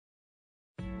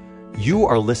You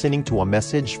are listening to a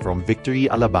message from Victory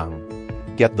Alabang.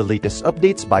 Get the latest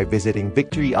updates by visiting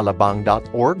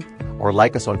victoryalabang.org or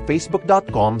like us on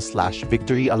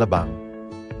facebook.com/victoryalabang.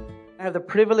 I have the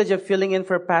privilege of filling in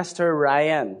for Pastor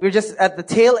Ryan. We're just at the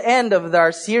tail end of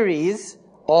our series,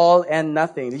 All and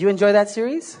Nothing. Did you enjoy that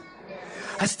series?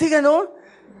 Astig ano?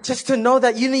 Just to know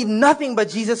that you need nothing but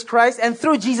Jesus Christ, and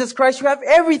through Jesus Christ you have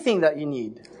everything that you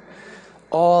need.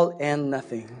 All and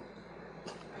nothing.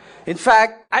 In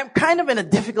fact, I'm kind of in a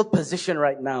difficult position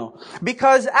right now.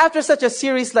 Because after such a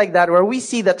series like that, where we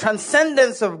see the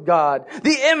transcendence of God,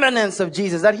 the immanence of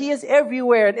Jesus, that He is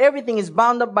everywhere and everything is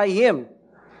bound up by Him.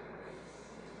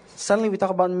 Suddenly we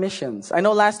talk about missions. I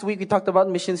know last week we talked about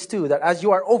missions too, that as you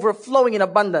are overflowing in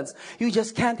abundance, you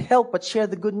just can't help but share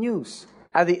the good news.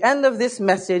 At the end of this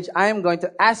message, I am going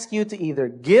to ask you to either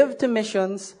give to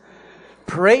missions,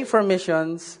 pray for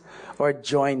missions, or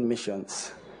join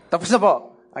missions. Tapos na po.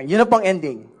 Yun na pong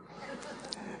ending.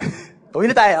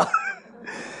 Uwi na tayo.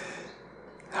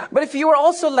 But if you were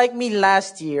also like me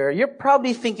last year, you're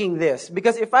probably thinking this.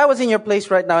 Because if I was in your place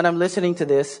right now and I'm listening to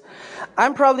this, I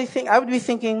would be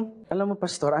thinking, alam mo,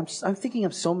 Pastor, I'm thinking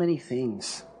of so many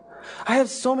things. I have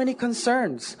so many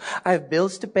concerns. I have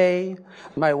bills to pay.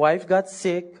 My wife got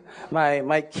sick.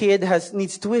 My kid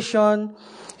needs tuition.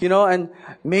 And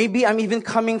maybe I'm even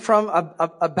coming from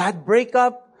a bad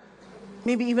breakup.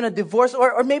 Maybe even a divorce.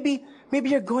 Or maybe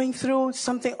you're going through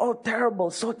something, terrible,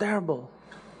 so terrible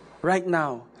right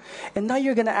now. And now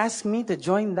you're going to ask me to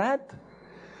join that?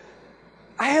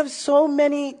 I have so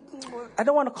many, I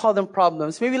don't want to call them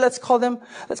problems. Maybe let's call them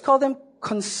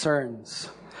concerns.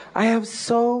 I have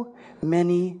so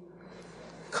many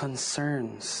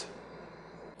concerns.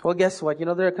 Well, guess what?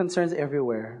 There are concerns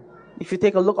everywhere. If you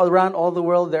take a look around all the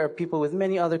world, there are people with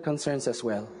many other concerns as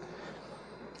well.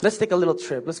 Let's take a little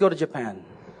trip. Let's go to Japan.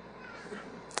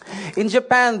 In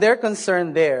Japan, their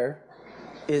concern there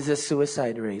is the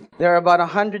suicide rate. There are about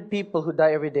 100 people who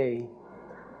die every day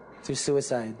through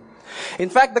suicide. In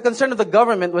fact, the concern of the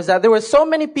government was that there were so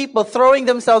many people throwing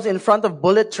themselves in front of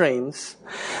bullet trains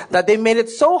that they made it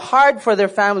so hard for their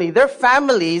family. Their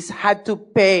families had to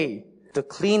pay to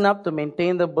clean up, to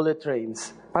maintain the bullet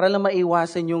trains para lang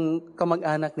maiwasan yung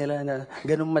kamag-anak nila na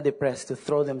ganun ma-depressed to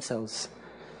throw themselves.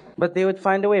 But they would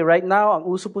find a way. Right now, ang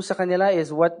uso po sa kanila is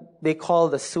what they call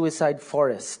the suicide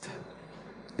forest.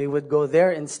 They would go there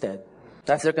instead.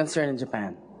 That's their concern in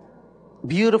Japan.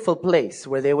 Beautiful place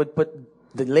where they would put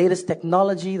the latest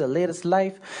technology, the latest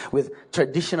life with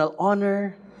traditional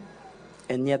honor.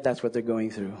 And yet that's what they're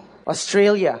going through.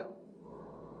 Australia.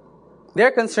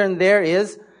 Their concern there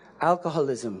is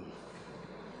alcoholism.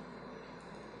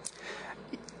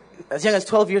 As young as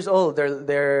 12 years old,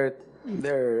 they're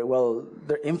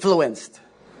influenced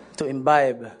to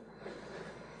imbibe,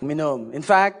 uminom. In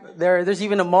fact, there's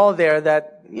even a mall there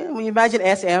that, imagine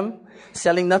SM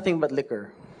selling nothing but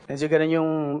liquor. Medyo ganun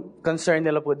yung concern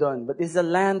nila po doon. But it's a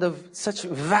land of such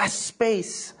vast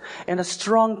space and a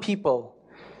strong people.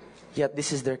 Yet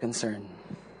this is their concern.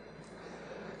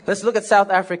 Let's look at South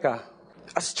Africa.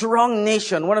 A strong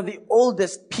nation, one of the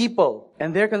oldest people.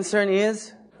 And their concern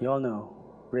is, you all know,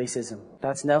 racism.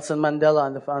 That's Nelson Mandela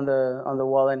on the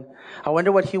wall, and I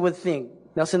wonder what he would think.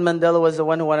 Nelson Mandela was the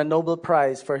one who won a Nobel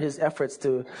Prize for his efforts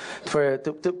to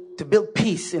build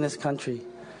peace in his country.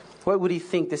 What would he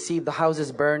think to see the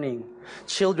houses burning,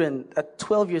 children at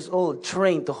 12 years old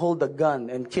trained to hold a gun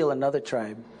and kill another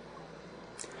tribe?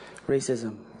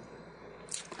 Racism,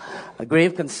 a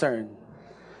grave concern.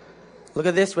 Look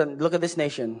at this one. Look at this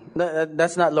nation. No,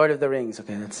 that's not Lord of the Rings.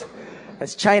 Okay,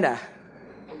 that's China.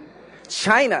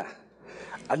 China,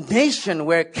 a nation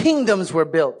where kingdoms were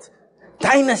built,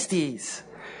 dynasties.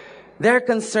 Their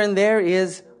concern there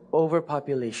is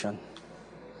overpopulation.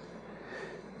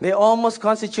 They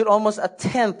constitute almost a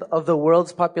tenth of the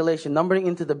world's population, numbering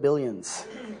into the billions.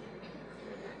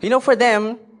 For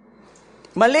them,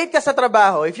 malate ka sa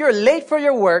trabaho. If you're late for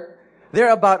your work, there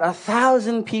are about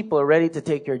 1,000 people ready to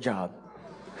take your job.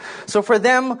 So for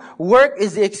them, work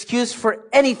is the excuse for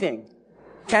anything.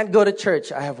 Can't go to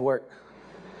church, I have work.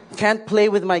 Can't play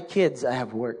with my kids, I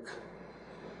have work.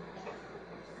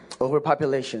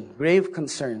 Overpopulation, grave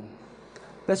concern.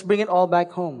 Let's bring it all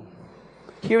back home.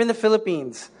 Here in the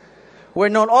Philippines, we're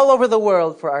known all over the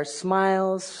world for our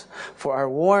smiles, for our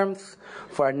warmth,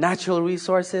 for our natural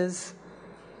resources.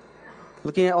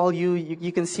 Looking at all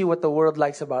you can see what the world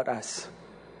likes about us.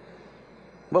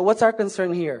 But what's our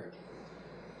concern here?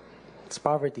 It's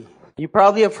poverty. You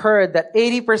probably have heard that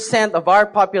 80% of our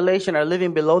population are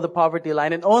living below the poverty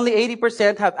line, and only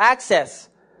 80% have access.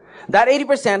 That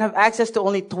 80% have access to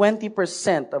only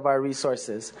 20% of our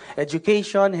resources.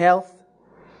 Education, health,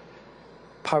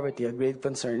 poverty a great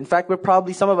concern. In fact,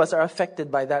 some of us are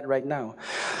affected by that right now.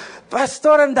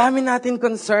 Pastor, ang dami natin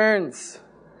concerns.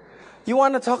 You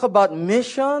want to talk about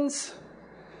missions?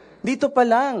 Dito pa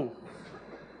lang.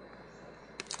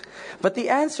 But the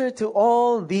answer to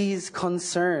all these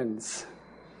concerns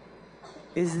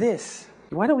is this.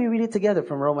 Why don't we read it together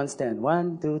from Romans 10?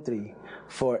 1, 2, 3.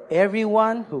 For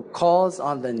everyone who calls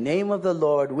on the name of the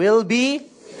Lord will be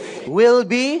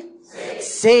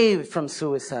saved from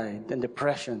suicide and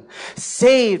depression,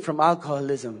 saved from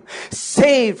alcoholism,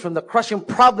 saved from the crushing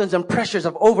problems and pressures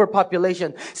of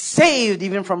overpopulation, saved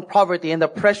even from poverty and the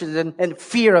pressures and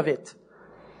fear of it.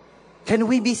 Can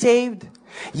we be saved?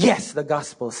 Yes, the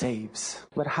gospel saves.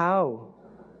 But how?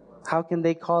 How can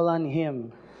they call on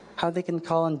Him? How they can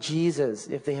call on Jesus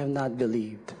if they have not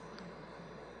believed?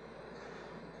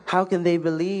 How can they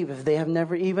believe if they have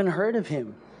never even heard of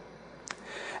Him?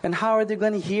 And how are they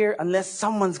going to hear unless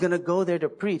someone's going to go there to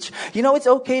preach? You know, it's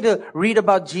okay to read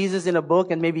about Jesus in a book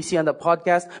and maybe see on the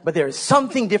podcast, but there is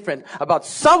something different about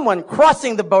someone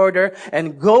crossing the border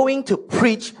and going to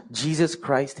preach Jesus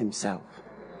Christ Himself.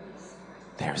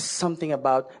 There's something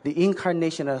about the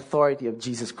incarnation and authority of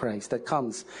Jesus Christ that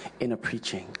comes in a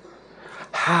preaching.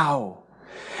 How?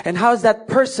 And how is that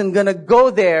person going to go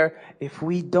there if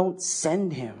we don't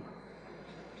send him?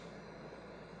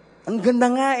 Ang ganda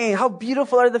nga eh. How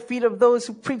beautiful are the feet of those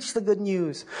who preach the good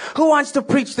news. Who wants to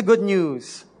preach the good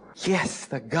news? Yes,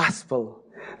 the gospel.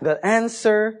 The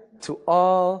answer to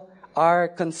all our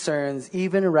concerns,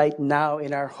 even right now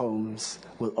in our homes,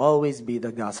 will always be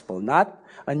the gospel. Not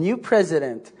a new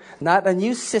president, not a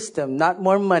new system, not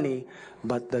more money,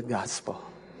 but the gospel.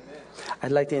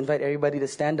 I'd like to invite everybody to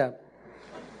stand up.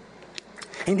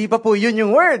 Hindi pa po yun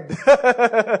yung word.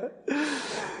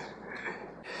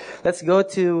 Let's go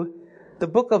to the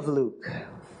book of Luke.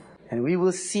 And we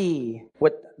will see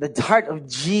what the heart of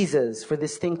Jesus for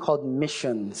this thing called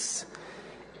missions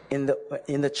in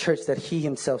the church that He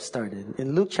Himself started.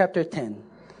 In Luke chapter 10,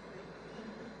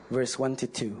 verse 1 to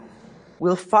 2.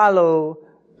 We'll follow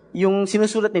yung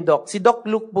sinusulat ni Doc. Si Doc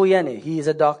Luke po yan eh. He is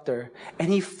a doctor. And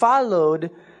he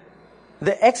followed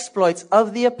the exploits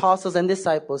of the apostles and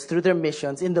disciples through their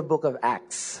missions in the book of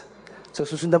Acts. So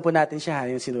susundan po natin siya,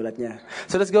 yung sinulat niya.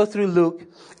 So let's go through Luke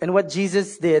and what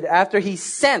Jesus did after He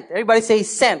sent. Everybody say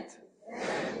sent.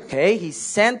 Okay, He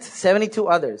sent 72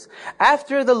 others.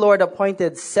 After the Lord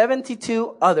appointed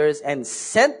 72 others and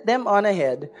sent them on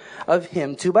ahead of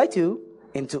Him 2 by 2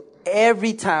 into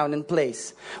every town and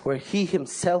place where He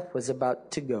Himself was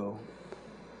about to go.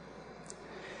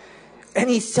 And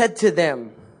He said to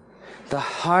them, the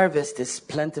harvest is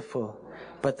plentiful,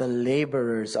 but the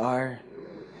laborers are.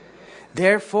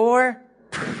 Therefore,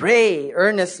 pray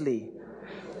earnestly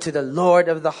to the Lord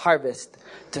of the harvest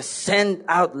to send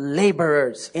out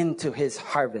laborers into His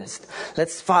harvest.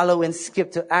 Let's follow and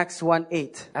skip to Acts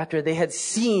 1:8. After they had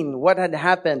seen what had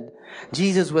happened,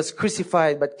 Jesus was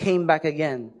crucified but came back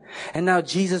again. And now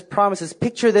Jesus promises,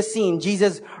 picture the scene,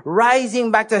 Jesus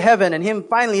rising back to heaven and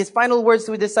His final words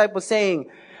to His disciples saying,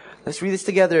 let's read this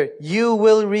together. You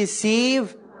will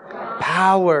receive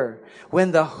power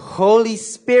when the Holy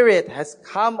Spirit has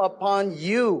come upon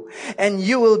you, and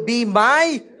you will be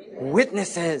my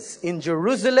witnesses in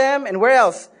Jerusalem and where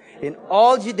else? In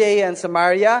all Judea and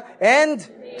Samaria and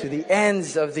to the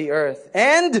ends of the earth.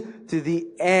 And to the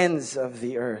ends of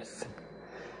the earth.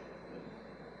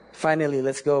 Finally,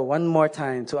 let's go one more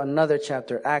time to another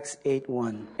chapter, Acts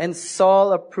 8:1. And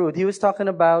Saul approved. He was talking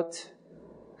about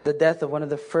the death of one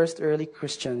of the first early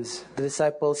Christians, the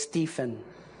disciple Stephen.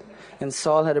 And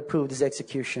Saul had approved his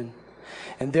execution.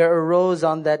 And there arose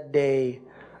on that day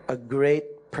a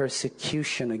great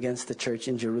persecution against the church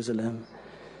in Jerusalem.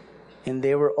 And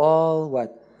they were all,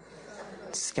 what?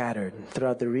 Scattered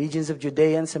throughout the regions of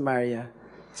Judea and Samaria,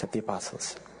 except the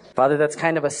apostles. Father, that's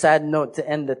kind of a sad note to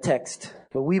end the text.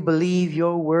 But we believe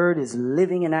your word is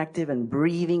living and active and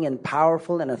breathing and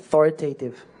powerful and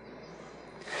authoritative.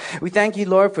 We thank you,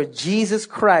 Lord, for Jesus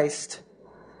Christ,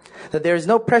 that there is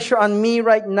no pressure on me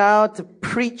right now to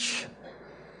preach,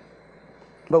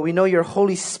 but we know your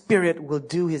Holy Spirit will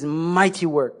do His mighty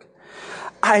work.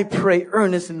 I pray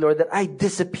earnestly, Lord, that I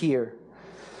disappear,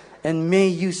 and may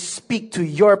you speak to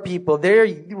your people. They're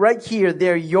right here.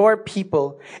 They're your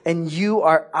people, and you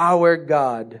are our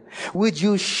God. Would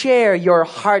you share your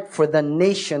heart for the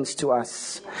nations to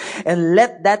us? And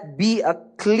let that be a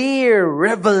clear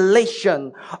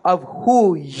revelation of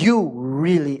who you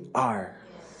really are.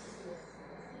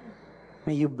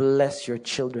 May you bless your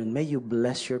children. May you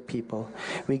bless your people.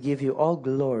 We give you all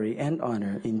glory and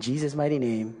honor in Jesus' mighty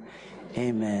name.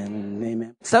 Amen.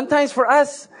 Amen. Sometimes for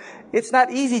us, it's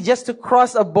not easy just to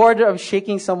cross a border of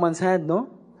shaking someone's hand,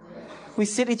 no? We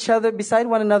sit each other beside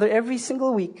one another every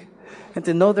single week. And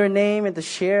to know their name and to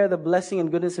share the blessing and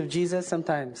goodness of Jesus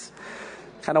sometimes.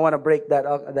 Kind of want to break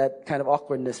that kind of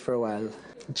awkwardness for a while.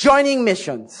 Joining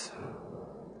missions.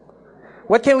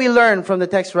 What can we learn from the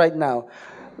text right now?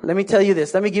 Let me tell you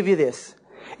this. Let me give you this.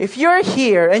 If you're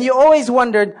here and you always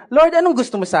wondered, Lord, anong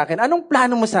gusto mo sa akin? Anong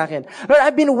plano mo sa akin? Lord,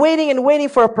 I've been waiting and waiting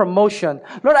for a promotion.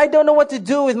 Lord, I don't know what to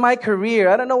do with my career.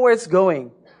 I don't know where it's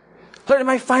going. Lord, am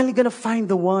I finally going to find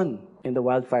the one in the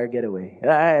Wildfire Getaway?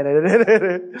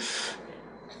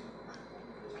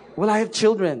 Will I have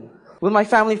children? Will my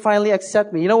family finally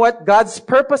accept me? You know what? God's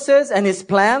purposes and His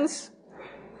plans,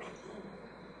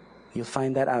 you'll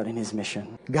find that out in His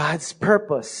mission. God's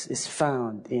purpose is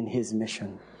found in His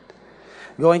mission.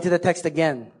 Going to the text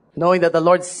again, knowing that the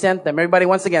Lord sent them.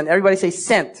 Everybody say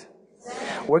sent.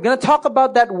 We're going to talk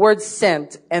about that word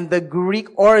sent and the Greek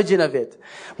origin of it.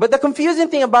 But the confusing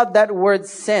thing about that word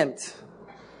sent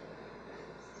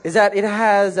is that it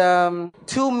has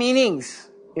two meanings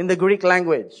in the Greek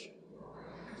language.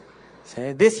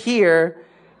 So this here,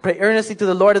 pray earnestly to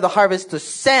the Lord of the harvest to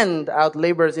send out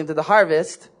laborers into the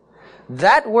harvest.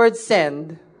 That word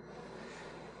send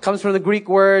comes from the Greek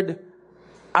word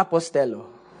apostelo.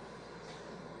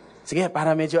 Sige,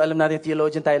 para medyo alam natin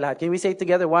theologian tayo lahat. Can we say it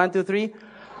together? 1, 2, 3.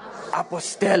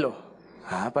 Apostelo.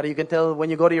 Para you can tell when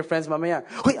you go to your friends mamaya,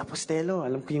 Huy, apostelo.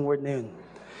 Alam ko yung word na yun.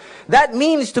 That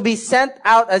means to be sent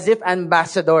out as if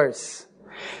ambassadors.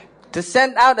 To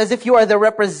send out as if you are the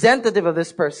representative of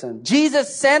this person.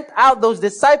 Jesus sent out those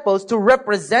disciples to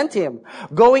represent Him,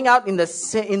 going out in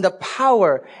the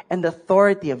power and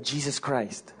authority of Jesus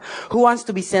Christ. Who wants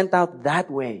to be sent out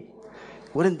that way?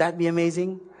 Wouldn't that be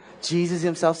amazing? Jesus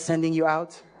Himself sending you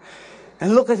out.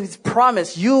 And look at His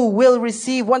promise. You will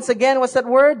receive, once again, what's that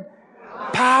word?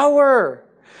 Power.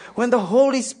 When the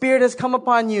Holy Spirit has come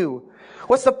upon you.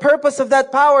 What's the purpose of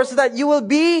that power? So that you will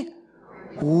be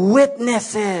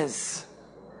witnesses.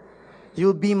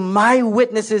 You'll be my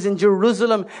witnesses in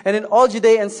Jerusalem and in all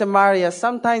Judea and Samaria.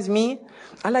 Sometimes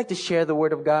I like to share the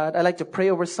word of God. I like to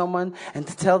pray over someone and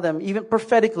to tell them, even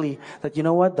prophetically, that you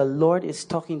know what? The Lord is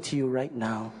talking to you right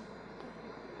now.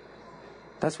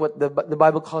 That's what the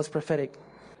Bible calls prophetic.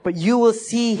 But you will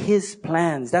see His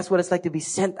plans. That's what it's like to be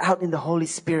sent out in the Holy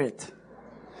Spirit.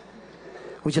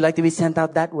 Would you like to be sent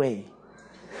out that way?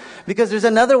 Because there's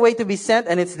another way to be sent,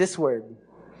 and it's this word.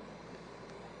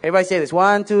 Everybody say this.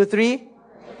 1, 2, 3.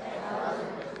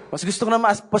 Mas gusto ko na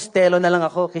ma-apostelo na lang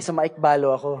ako kaysa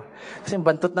ma-ekbalo ako. Kasi yung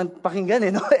bantot ng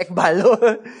pakinggan no? Ekbalo.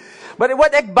 But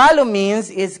what ekbalo means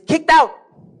is kicked out.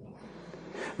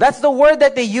 That's the word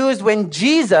that they used when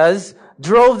Jesus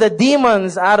drove the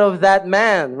demons out of that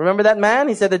man. Remember that man?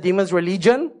 He said the demons were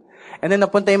legion. And then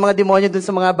napunta yung mga demonyo dun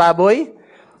sa mga baboy.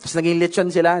 Tapos naging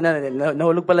lechon sila.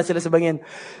 Nahulog pala sila sa bangin.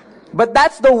 But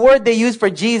that's the word they used for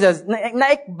Jesus.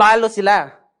 Naekbalo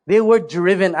sila. They were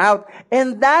driven out.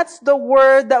 And that's the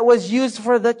word that was used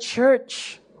for the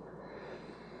church.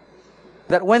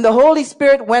 That when the Holy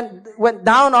Spirit went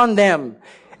down on them,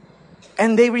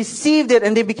 and they received it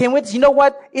and they became witnesses. You know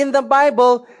what? In the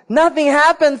Bible, nothing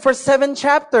happened for 7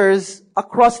 chapters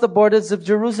across the borders of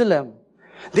Jerusalem.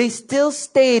 They still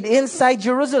stayed inside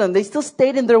Jerusalem. They still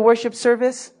stayed in their worship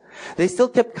service. They still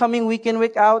kept coming week in,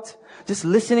 week out, just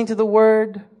listening to the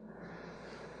word.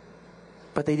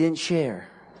 But they didn't share.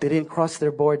 They didn't cross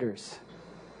their borders.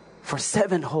 For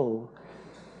 7 whole,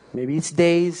 maybe it's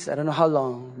days, I don't know how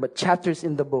long, but chapters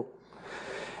in the book.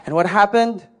 And what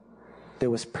happened? There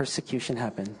was persecution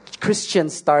happened.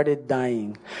 Christians started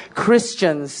dying.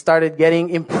 Christians started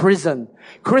getting imprisoned.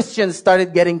 Christians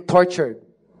started getting tortured.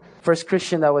 First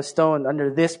Christian that was stoned under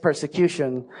this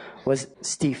persecution was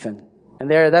Stephen.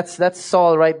 And that's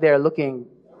Saul right there looking,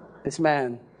 this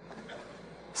man,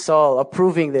 Saul,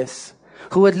 approving this,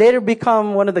 who would later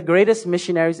become one of the greatest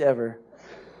missionaries ever,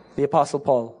 the Apostle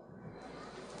Paul.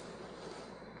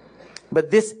 But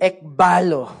this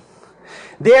ekbalo,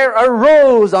 there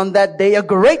arose on that day a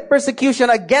great persecution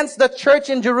against the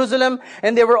church in Jerusalem,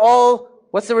 and they were all,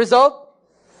 what's the result?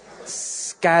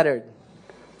 Scattered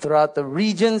throughout the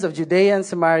regions of Judea and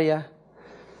Samaria,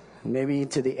 maybe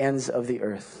to the ends of the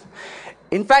earth.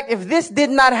 In fact, if this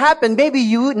did not happen, maybe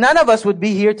none of us would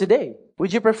be here today.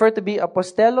 Would you prefer to be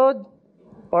apostelod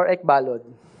or ekbalod?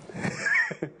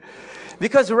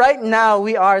 Because right now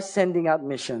we are sending out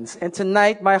missions. And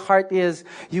tonight my heart is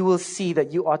you will see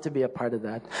that you ought to be a part of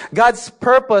that. God's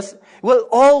purpose will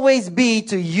always be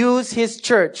to use His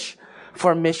church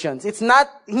for missions. It's not,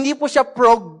 hindi po siya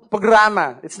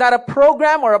programa. It's not a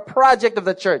program or a project of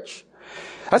the church.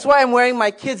 That's why I'm wearing my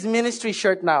kids' ministry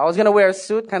shirt now. I was going to wear a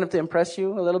suit kind of to impress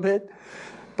you a little bit.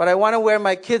 But I want to wear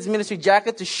my kids' ministry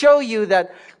jacket to show you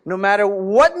that no matter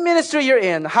what ministry you're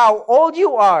in, how old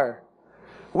you are,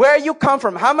 where you come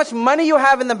from, how much money you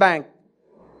have in the bank,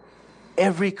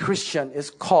 every Christian is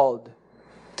called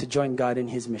to join God in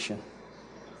His mission.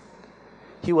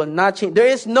 He will not change. There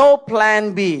is no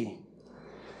plan B.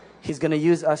 He's going to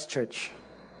use us, church.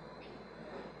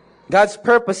 God's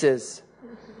purposes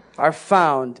are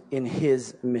found in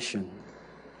His mission.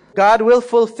 God will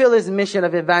fulfill His mission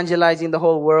of evangelizing the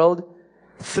whole world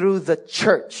through the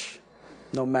church,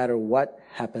 no matter what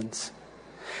happens.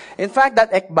 In fact,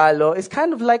 that ekbalo is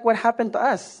kind of like what happened to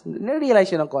us.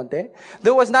 Narealize yun ng konti?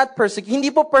 There was not persecution.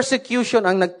 Hindi po persecution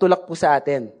ang nagtulak po sa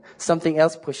atin. Something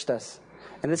else pushed us.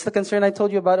 And it's the concern I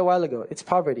told you about a while ago. It's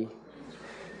poverty.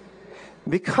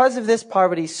 Because of this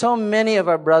poverty, so many of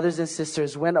our brothers and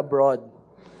sisters went abroad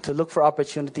to look for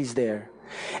opportunities there.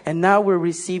 And now we're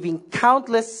receiving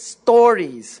countless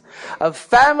stories of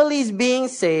families being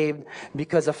saved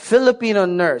because a Filipino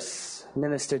nurse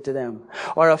ministered to them,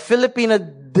 or a Filipino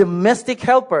domestic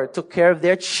helper took care of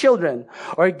their children,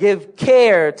 or gave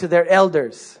care to their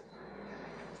elders.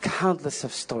 Countless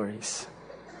of stories.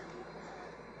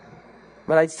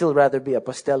 But I'd still rather be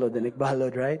Apostelo than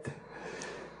Ikbalod, right?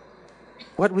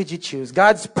 What would you choose?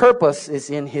 God's purpose is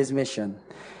in His mission.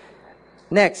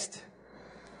 Next.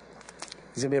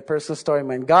 It's going to be a personal story of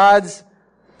mine. God's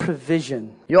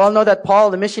provision. You all know that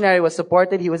Paul, the missionary, was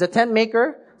supported. He was a tent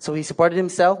maker, so he supported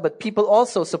himself, but people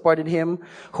also supported him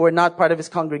who were not part of his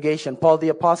congregation. Paul the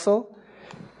apostle,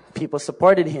 people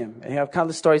supported him. And you have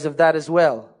countless stories of that as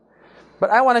well. But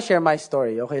I want to share my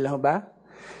story. Okay lang ba?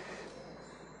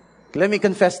 Let me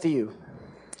confess to you.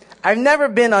 I've never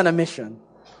been on a mission.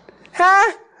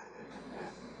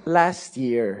 Last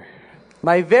year.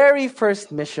 My very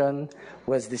first mission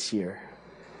was this year.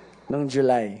 Noong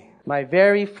July. My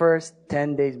very first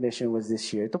 10 days mission was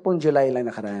this year. Ito pong July lang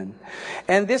nakaraan.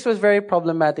 And this was very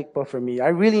problematic po for me. I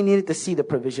really needed to see the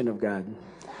provision of God.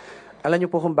 Alam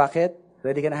niyo po kung bakit?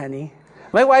 Ready ka na, honey?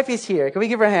 My wife is here. Can we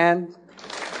give her a hand?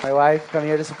 My wife, come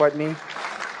here to support me.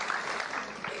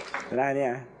 Wala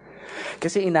niya.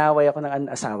 Kasi inaway ako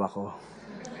ng asawa ko.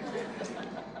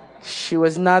 She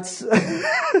was not...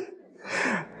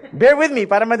 Bear with me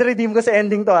para ma-redeem ko sa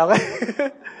ending to.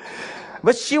 Okay?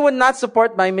 But she would not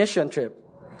support my mission trip.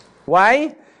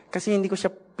 Why? Kasi hindi ko siya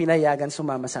pinayagan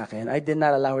sumama sa akin. I did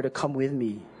not allow her to come with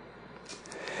me.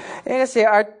 Eh kasi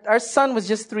our son was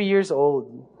just 3 years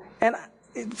old. And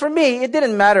for me, it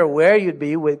didn't matter where you'd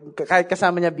be. Kahit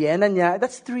kasama niya, biyena niya,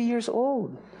 that's 3 years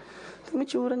old.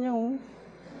 Tumitsura niya, oh.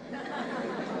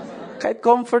 Kahit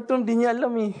comfort room, di niya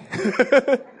alam eh.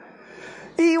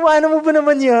 Iiwanan mo ba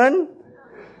naman yan?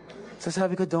 So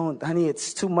sabi ko, don't. Honey, it's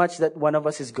too much that one of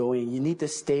us is going. You need to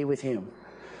stay with him.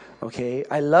 Okay?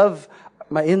 I love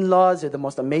my in-laws. They're the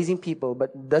most amazing people,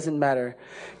 but it doesn't matter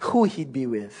who he'd be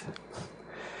with.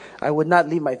 I would not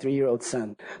leave my 3-year-old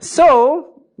son.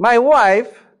 So, my wife,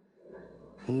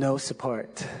 no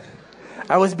support.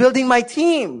 I was building my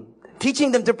team,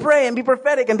 teaching them to pray and be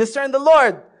prophetic and discern the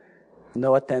Lord.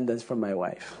 No attendance from my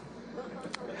wife.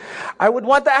 I would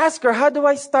want to ask her, how do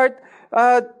I start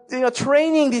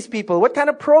training these people? What kind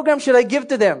of program should I give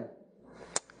to them?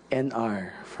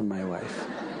 NR from my wife.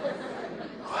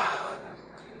 Wow.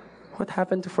 What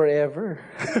happened to forever?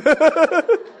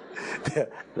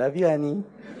 Love you, honey.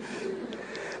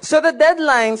 So the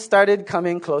deadline started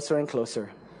coming closer and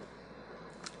closer.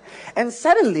 And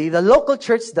suddenly, the local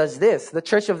church does this. The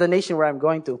church of the nation where I'm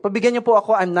going to. Pabigyan niyo po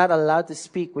ako, I'm not allowed to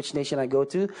speak which nation I go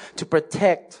to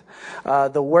protect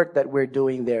the work that we're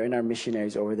doing there in our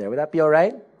missionaries over there. Would that be all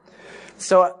right?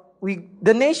 So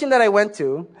the nation that I went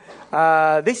to,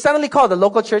 they suddenly called, the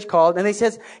local church called, and they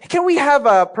says, can we have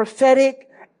a prophetic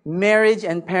marriage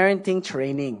and parenting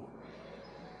training?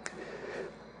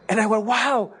 And I went,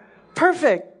 wow,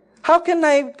 perfect. How can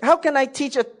I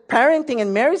teach a parenting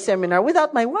and marriage seminar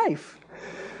without my wife?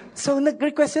 So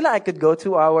nag-request sila I could go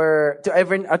to our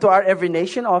Every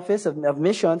Nation office of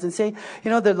missions and say,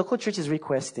 the local church is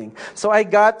requesting. So I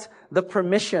got the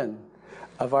permission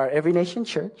of our Every Nation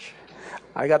church.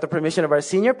 I got the permission of our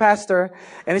senior pastor,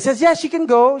 and he says, yeah, she can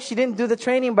go. She didn't do the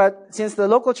training, but since the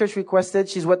local church requested,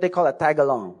 she's what they call a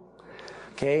tag-along.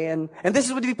 Okay, and this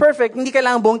would be perfect. Hindi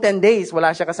kailangan buong 10 days.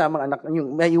 Wala siya kasamang anak,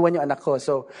 maiwan yung anak ko.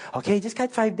 So, okay, just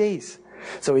got 5 days.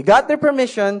 So we got their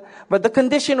permission, but the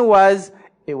condition was,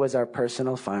 it was our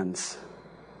personal funds.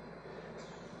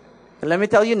 And let me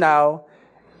tell you now,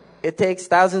 it takes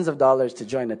thousands of dollars to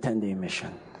join a 10-day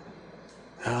mission.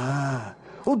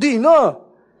 Di na.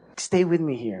 Stay with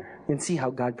me here and see how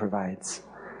God provides.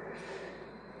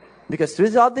 Because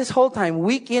throughout this whole time,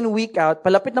 week in, week out,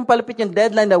 palapit ng palapit yung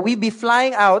deadline that we be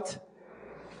flying out,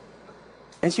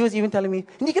 And she was even telling me,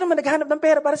 hindi ka naman naghahanap ng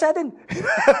pera para sa atin.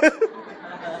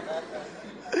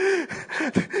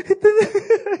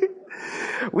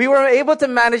 We were able to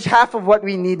manage half of what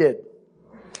we needed.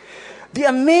 The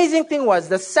amazing thing was,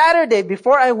 the Saturday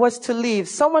before I was to leave,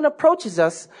 someone approaches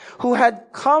us who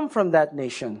had come from that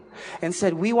nation and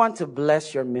said, we want to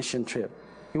bless your mission trip.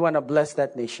 We want to bless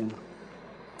that nation.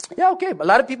 Yeah, okay. A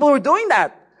lot of people were doing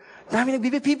that. Dami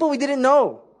nagbibigay people we didn't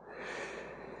know.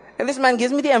 And this man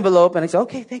gives me the envelope and I said,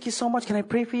 okay, thank you so much. Can I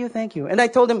pray for you? Thank you. And I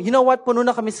told him, you know what? Puno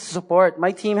na kami sa support.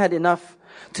 My team had enough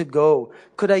to go.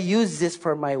 Could I use this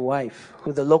for my wife,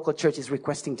 who the local church is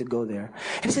requesting to go there?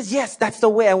 And he says, yes, that's the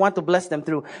way I want to bless them,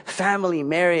 through family,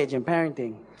 marriage, and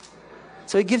parenting.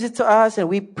 So he gives it to us and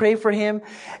we pray for him.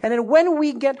 And then when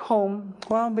we get home,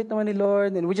 wow, bait naman ni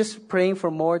Lord, and we're just praying for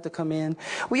more to come in.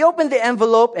 We open the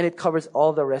envelope and it covers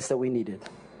all the rest that we needed.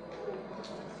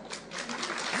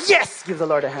 Yes! Give the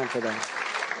Lord a hand for that.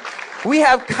 We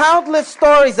have countless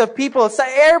stories of people sa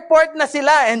airport na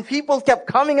sila and people kept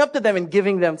coming up to them and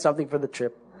giving them something for the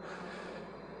trip.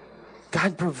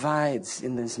 God provides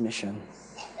in this mission.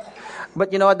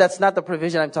 But you know what? That's not the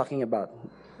provision I'm talking about.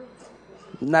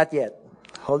 Not yet.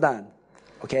 Hold on.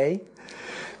 Okay?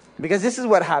 Because this is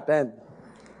what happened.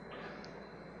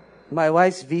 My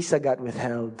wife's visa got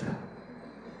withheld.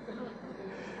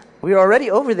 We were already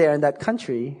over there in that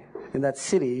country, in that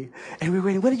city, and we were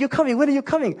waiting, when are you coming? When are you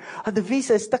coming? Oh, the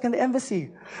visa is stuck in the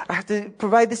embassy. I have to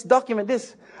provide this document,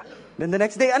 this. Then the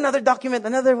next day, another document,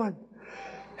 another one.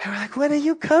 And we're like, when are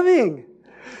you coming?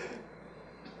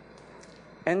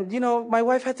 And, you know, my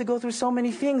wife had to go through so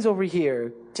many things over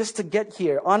here just to get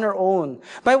here on her own.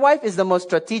 My wife is the most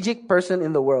strategic person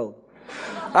in the world.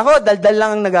 Ako, daldal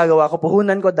lang ang nagagawa ko.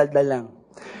 Puhunan ko, daldal lang.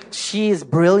 She is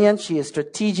brilliant. She is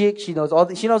strategic. She knows all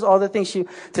the things.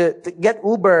 To get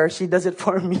Uber, she does it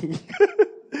for me.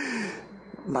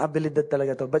 Maabilidad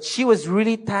talaga to. But she was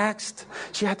really taxed.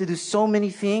 She had to do so many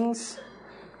things.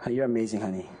 You're amazing,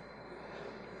 honey.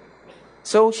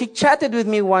 So she chatted with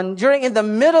me in the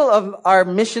middle of our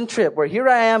mission trip, where here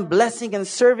I am blessing and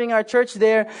serving our church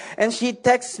there. And she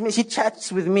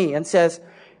chats with me and says,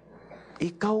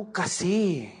 ikaw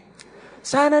kasi,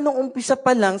 sana nung umpisa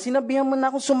pa lang, sinabihan mo na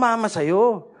akong sumama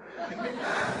sa'yo.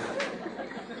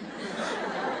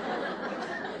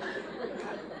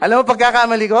 Alam mo,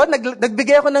 pagkakamali ko,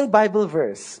 nagbigay ako ng Bible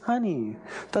verse. Honey,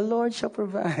 the Lord shall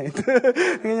provide.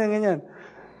 Ganyan.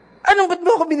 Ba't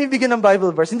mo ako binibigyan ng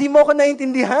Bible verse? Hindi mo ako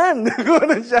naintindihan.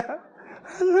 Gano'n siya.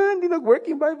 Hindi nag-work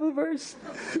yung Bible verse.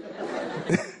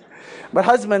 But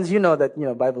husbands, you know that,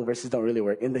 Bible verses don't really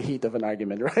work in the heat of an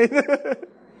argument, right?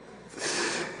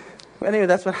 Anyway,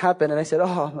 that's what happened. And I said,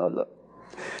 look.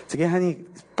 Sige, honey,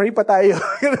 pray pa tayo.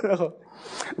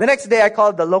 The next day, I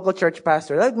called the local church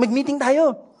pastor. Mag-meeting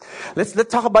tayo. Let's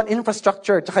talk about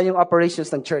infrastructure, tsaka yung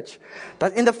operations ng church.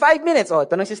 In the 5 minutes,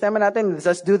 ito ng sistema natin.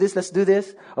 Let's do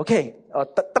this. Okay,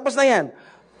 tapos na yan.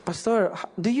 Pastor,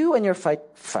 do you and your fight?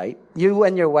 You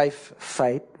and your wife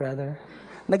fight, rather?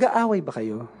 Nag-aaway ba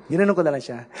kayo? Ginanong ko na lang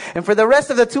siya. And for the rest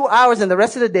of the 2 hours and the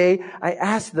rest of the day, I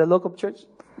asked the local church,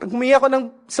 humingi ako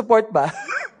ng support ba?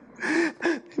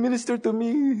 Minister to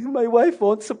me, my wife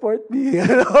won't support me.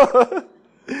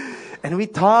 And we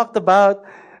talked about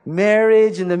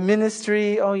marriage and the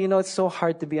ministry. It's so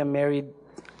hard to be a married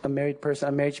person,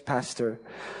 a marriage pastor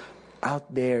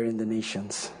out there in the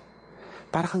nations.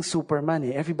 Para kang Superman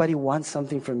eh. Everybody wants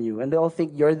something from you. And they all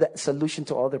think you're the solution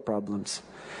to all their problems.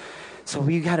 So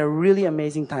we had a really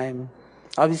amazing time.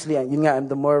 Obviously, I'm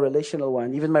the more relational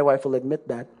one. Even my wife will admit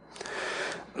that.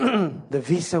 The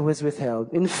visa was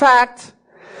withheld. In fact,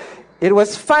 it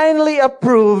was finally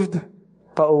approved.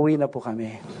 Pauwi na po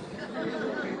kami.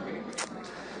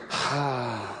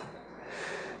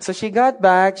 So she got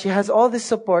back. She has all this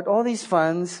support, all these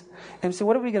funds. And so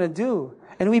what are we going to do?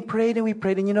 And we prayed.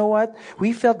 And you know what?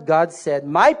 We felt God said,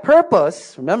 my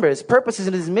purpose, remember, his purpose is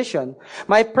in his mission.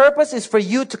 My purpose is for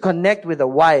you to connect with the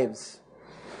wives.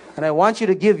 And I want you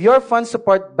to give your fund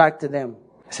support back to them.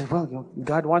 I said, well,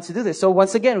 God wants to do this. So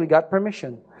once again, we got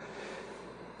permission.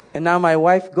 And now my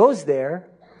wife goes there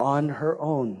on her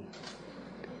own,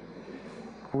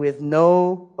 with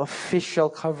no official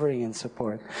covering and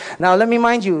support. Now, let me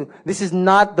mind you, this is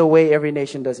not the way every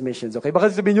nation does missions, okay? Baka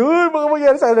sabihin nyo, baka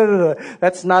mangyari sa no.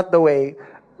 That's not the way.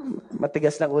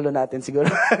 Matigas ng ulo natin siguro.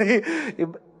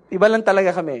 Iba lang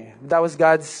talaga kami. That was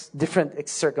God's different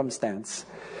circumstance.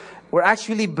 We're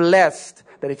actually blessed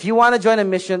that if you want to join a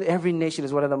mission, every nation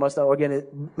is one of the most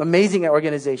amazing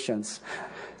organizations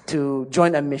to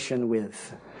join a mission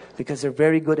with, because they're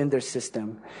very good in their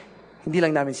system. Hindi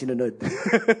lang namin sinunod.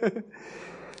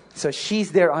 So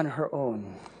she's there on her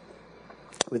own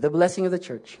with the blessing of the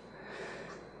church.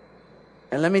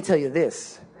 And let me tell you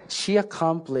this. She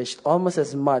accomplished almost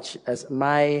as much as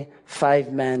my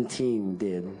 5-man team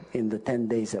did in the 10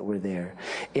 days that we're there.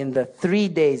 In the 3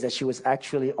 days that she was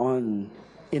actually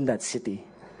in that city.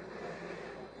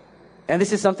 And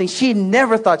this is something she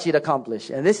never thought she'd accomplish.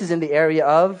 And this is in the area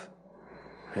of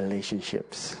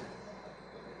relationships.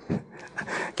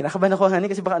 Kinakabahan ako, honey,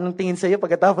 kasi baka anong tingin sa'yo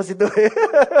pagkatapos ito.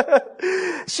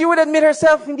 She would admit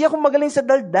herself, hindi ako magaling sa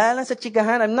daldalan, sa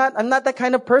chikahan. I'm not that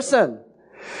kind of person.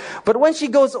 But when she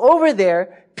goes over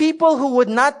there, people who would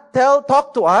not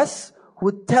talk to us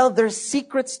would tell their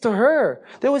secrets to her.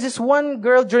 There was this one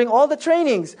girl during all the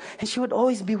trainings, and she would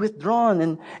always be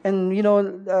withdrawn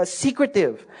and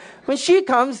secretive. When she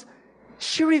comes,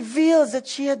 she reveals that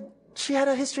she had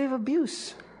a history of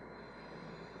abuse.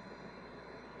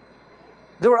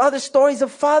 There were other stories of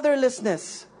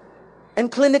fatherlessness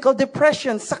and clinical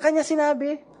depression. Sa kanya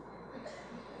sinabi.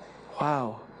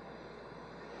 Wow.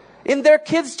 In their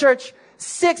kids' church,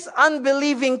 6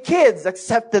 unbelieving kids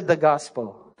accepted the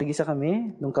gospel. Tigisa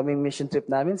kami, nung kaming mission trip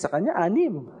namin, sa kanya, 6.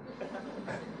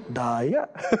 Daya.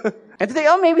 And today,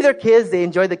 maybe they're kids, they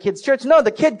enjoy the kids' church. No, the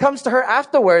kid comes to her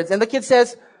afterwards, and the kid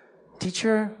says,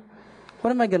 Teacher, what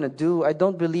am I going to do? I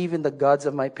don't believe in the gods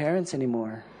of my parents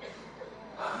anymore.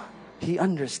 He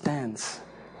understands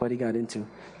what he got into.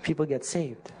 People get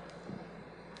saved.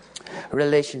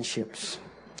 Relationships.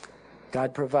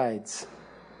 God provides.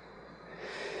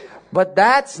 But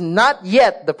that's not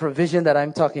yet the provision that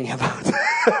I'm talking about.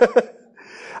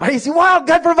 You see, wow,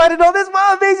 God provided all this.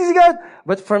 Wow, amazing God.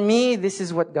 But for me, this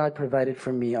is what God provided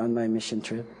for me on my mission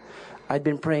trip. I'd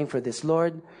been praying for this.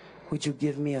 Lord, would you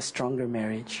give me a stronger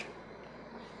marriage?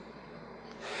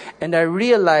 And I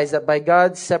realized that by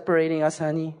God separating us,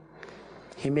 honey,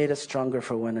 He made us stronger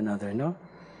for one another, no?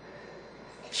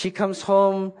 She comes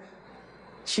home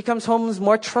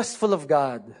more trustful of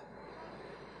God.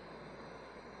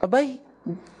 Abay,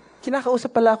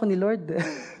 kinakausap pala ako ni Lord.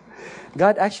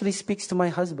 God actually speaks to my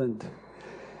husband.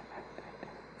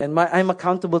 And I'm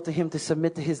accountable to him to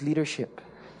submit to his leadership.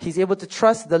 He's able to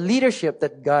trust the leadership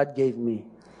that God gave me.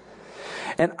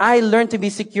 And I learned to be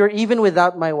secure even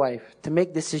without my wife, to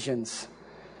make decisions,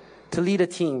 to lead a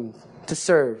team, to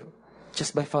serve,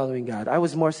 just by following God. I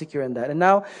was more secure in that. And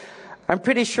now, I'm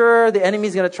pretty sure the enemy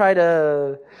is going to try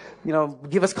to,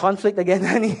 give us conflict again,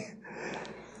 honey.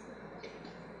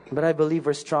 But I believe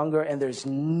we're stronger, and there's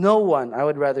no one I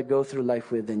would rather go through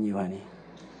life with than you, honey.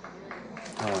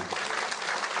 Oh.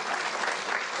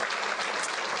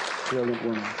 Brilliant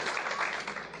woman.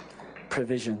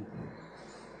 Provision.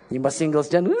 Yung mga singles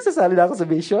dyan, sasali na ako sa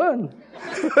vision.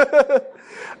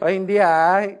 O hindi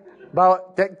ha.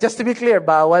 Just to be clear,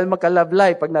 bawal magka-love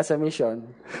life pag nasa mission.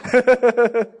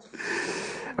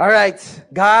 All right.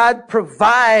 God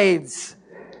provides.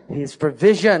 His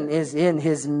provision is in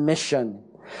His mission.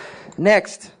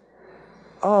 Next.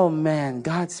 Oh man,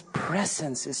 God's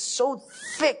presence is so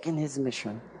thick in His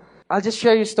mission. I'll just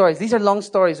share you stories. These are long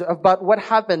stories about what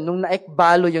happened nung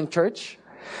naikbalo yung church.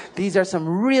 These are some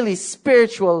really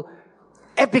spiritual,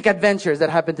 epic adventures that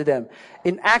happened to them.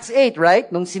 In Acts 8,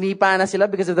 right? Nung sinipa na sila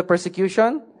because of the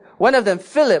persecution. One of them,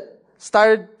 Philip,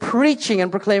 started preaching and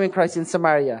proclaiming Christ in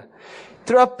Samaria.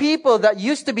 Through a people that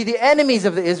used to be the enemies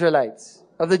of the Israelites,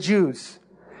 of the Jews.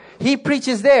 He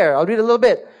preaches there. I'll read a little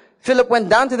bit. Philip went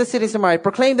down to the city of Samaria,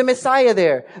 proclaimed the Messiah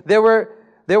there. There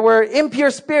were impure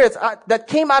spirits that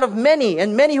came out of many,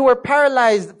 and many who were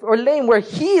paralyzed or lame were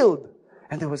healed.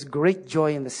 And there was great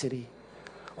joy in the city.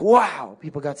 Wow!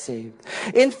 People got saved.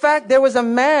 In fact, there was a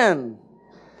man.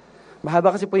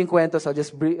 Mahaba kasi po yung kwento, so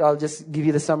I'll just give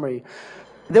you the summary.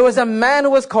 There was a man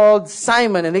who was called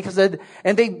Simon, and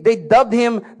they dubbed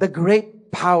him the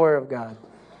great power of God.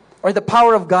 Or the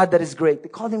power of God that is great. They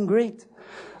called him great.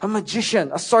 A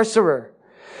magician, a sorcerer.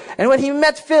 And when he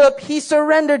met Philip, he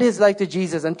surrendered his life to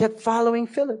Jesus and kept following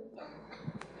Philip.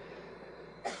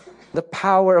 The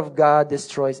power of God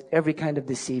destroys every kind of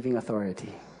deceiving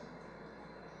authority.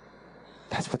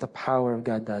 That's what the power of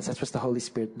God does. That's what the Holy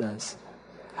Spirit does.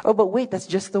 Oh, but wait, that's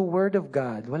just the Word of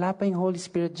God. Wala pa yung Holy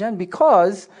Spirit dyan.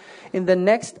 Because in the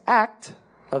next act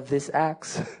of this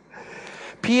Acts,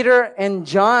 Peter and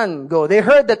John go. They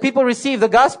heard that people received the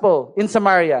gospel in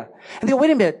Samaria. And they go, wait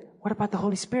a minute, what about the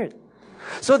Holy Spirit?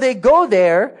 So they go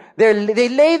there, they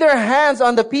lay their hands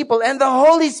on the people, and the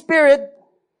Holy Spirit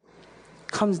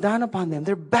comes down upon them.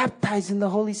 They're baptized in the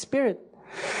Holy Spirit.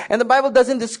 And the Bible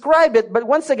doesn't describe it, but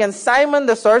once again, Simon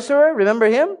the sorcerer, remember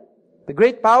him? The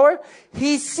great power?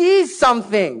 He sees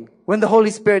something when the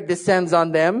Holy Spirit descends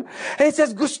on them. And he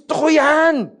says, gusto ko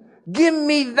yan! Give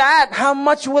me that! How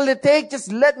much will it take?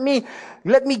 Just let me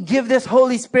give this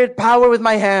Holy Spirit power with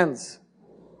my hands.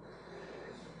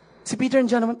 Si Peter and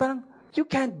John naman parang, you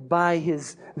can't buy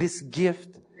this gift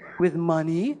with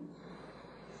money.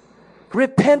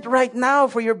 Repent right now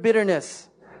for your bitterness.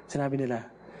 Sinabi nila.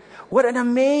 What an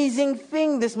amazing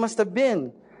thing this must have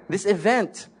been. This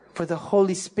event for the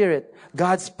Holy Spirit,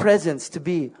 God's presence to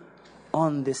be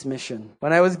on this mission.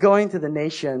 When I was going to the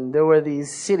nation, there were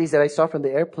these cities that I saw from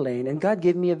the airplane, and God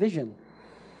gave me a vision.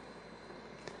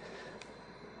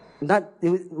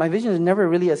 My vision is never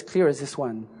really as clear as this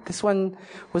one. This one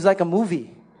was like a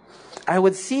movie. I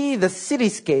would see the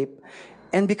cityscape,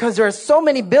 and because there are so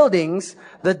many buildings,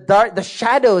 the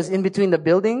shadows in between the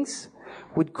buildings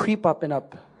would creep up and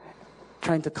up,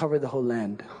 trying to cover the whole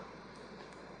land.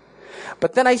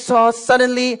 But then I saw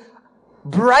suddenly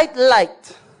bright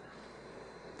light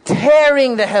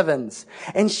tearing the heavens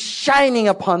and shining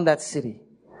upon that city,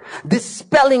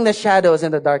 dispelling the shadows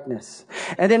and the darkness.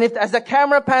 And then as the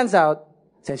camera pans out,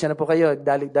 sensya na po kayo,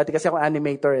 dati kasi ako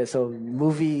animator so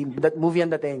movie ang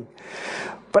dating.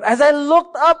 But as I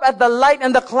looked up at the light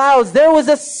and the clouds, there was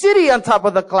a city on top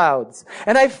of the clouds.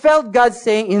 And I felt God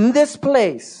saying, in this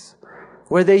place,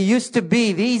 where there used to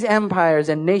be these empires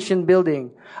and nation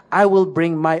building, I will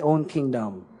bring my own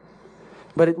kingdom.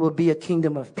 But it will be a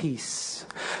kingdom of peace.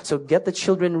 So get the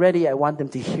children ready. I want them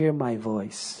to hear my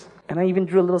voice. And I even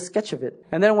drew a little sketch of it.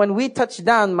 And then when we touched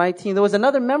down, my team, there was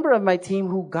another member of my team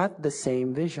who got the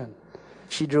same vision.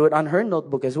 She drew it on her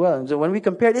notebook as well. And so when we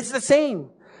compared, it's the same.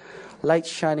 Light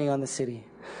shining on the city.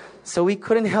 So we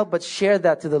couldn't help but share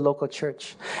that to the local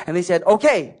church. And they said,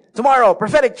 okay, tomorrow,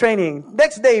 prophetic training.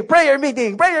 Next day, prayer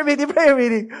meeting.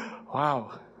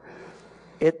 Wow.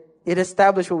 It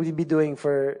established what we'd be doing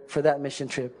for that mission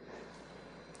trip.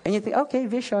 And you think, okay,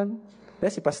 vision.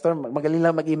 Si Pastor, magaling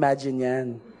lang mag-imagine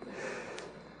yan.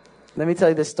 Let me tell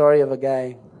you the story of a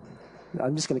guy.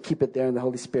 I'm just going to keep it there in the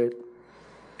Holy Spirit.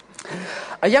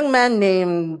 A young man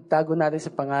named, tago natin sa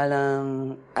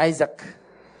pangalang Isaac.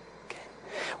 Okay.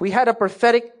 We had a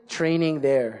prophetic training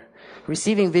there,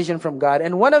 receiving vision from God.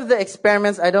 And one of the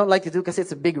experiments I don't like to do because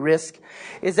it's a big risk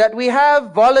is that we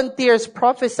have volunteers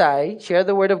prophesy, share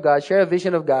the word of God, share a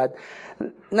vision of God,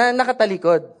 na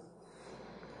nakatalikod.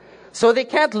 So they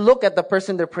can't look at the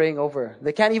person they're praying over.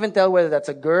 They can't even tell whether that's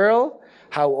a girl,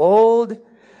 how old.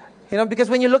 Because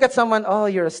when you look at someone, oh,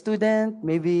 you're a student,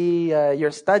 maybe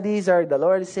your studies the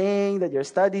Lord is saying that your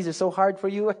studies are so hard for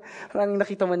you. Parang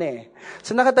nakita mo na eh.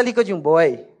 So nakatalikod yung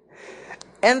boy.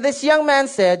 And this young man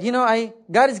said,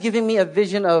 God is giving me a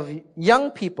vision of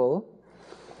young people,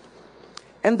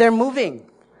 and they're moving.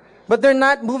 But they're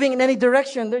not moving in any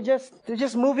direction. They're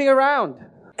just moving around.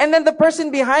 And then the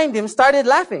person behind him started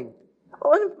laughing.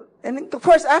 And of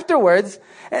course, afterwards,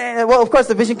 of course,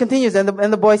 the vision continues, and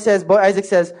the boy Isaac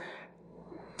says,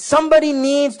 somebody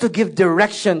needs to give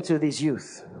direction to these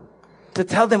youth, to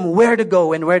tell them where to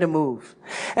go and where to move.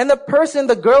 And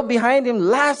the girl behind him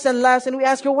laughs and laughs, and we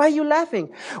ask her, why are you laughing?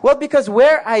 Well, because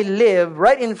where I live,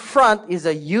 right in front, is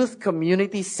a youth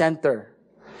community center.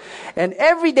 And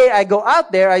every day I go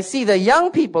out there, I see the young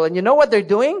people, and you know what they're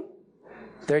doing?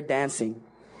 They're dancing.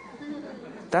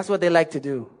 That's what they like to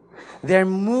do. They're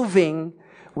moving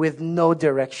with no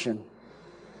direction,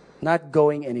 not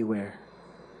going anywhere.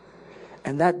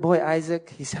 And that boy,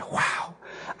 Isaac, he said, wow,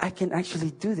 I can actually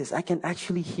do this. I can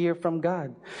actually hear from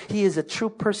God. He is a true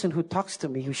person who talks to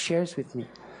me, who shares with me.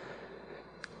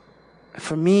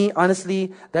 For me,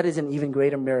 honestly, that is an even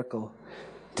greater miracle,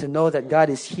 to know that God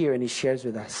is here and He shares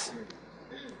with us.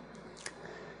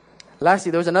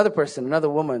 Lastly, there was another person, another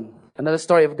woman, another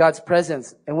story of God's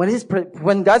presence. And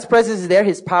when God's presence is there,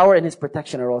 His power and His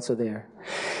protection are also there.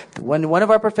 When one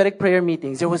of our prophetic prayer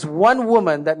meetings, there was one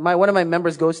woman that one of my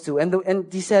members goes to,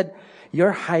 and he said,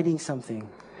 you're hiding something.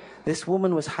 This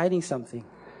woman was hiding something.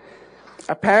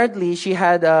 Apparently, she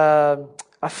had a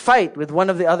fight with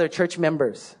one of the other church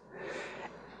members.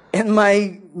 And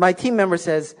my team member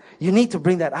says, you need to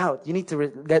bring that out. You need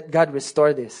to let God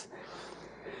restore this.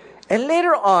 And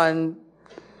later on,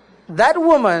 that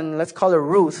woman, let's call her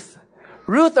Ruth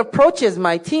approaches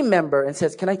my team member and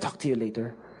says, can I talk to you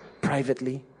later?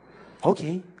 Privately.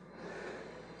 Okay.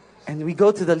 And we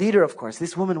go to the leader, of course.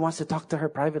 This woman wants to talk to her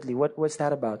privately. What's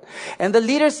that about? And the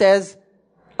leader says,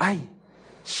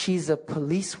 she's a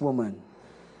policewoman.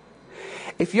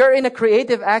 If you're in a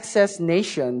creative access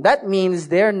nation, that means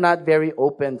they're not very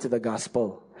open to the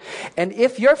gospel. And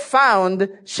if you're found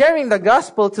sharing the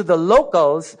gospel to the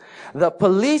locals, the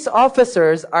police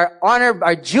officers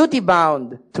are duty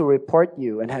bound to report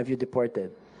you and have you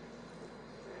deported.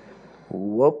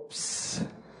 Whoops.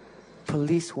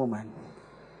 Policewoman.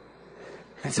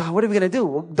 And so what are we going to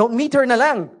do? Don't meet her na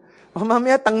lang.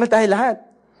 Mamaya tang na tayo lahat.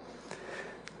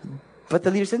 But the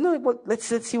leader said, no, let's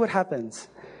see what happens.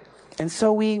 And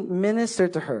so we minister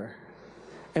to her.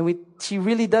 And she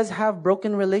really does have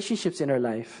broken relationships in her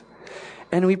life.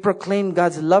 And we proclaim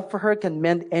God's love for her can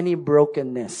mend any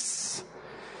brokenness.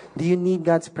 Do you need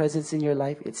God's presence in your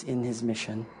life? It's in His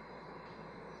mission.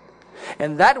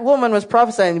 And that woman was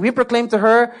prophesying. We proclaimed to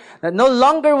her that no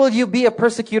longer will you be a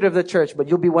persecutor of the church, but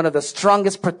you'll be one of the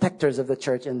strongest protectors of the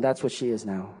church. And that's what she is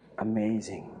now.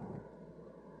 Amazing.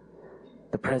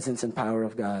 The presence and power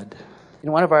of God.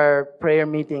 In one of our prayer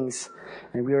meetings,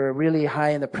 and we were really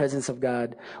high in the presence of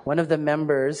God, one of the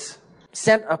members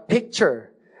sent a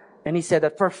picture. And he said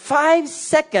that for 5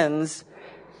 seconds,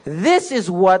 this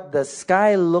is what the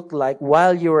sky looked like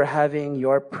while you were having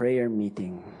your prayer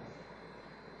meeting.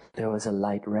 There was a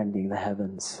light rending the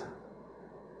heavens.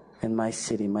 And my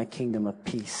city, my kingdom of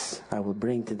peace, I will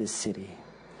bring to this city.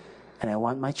 And I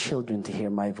want my children to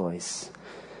hear my voice.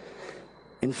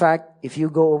 In fact, if you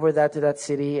go over to that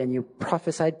city and you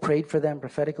prophesied, prayed for them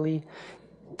prophetically,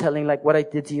 telling like what I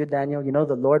did to you, Daniel, you know,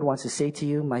 the Lord wants to say to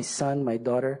you, my son, my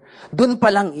daughter, dun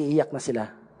palang iiyak na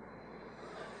sila.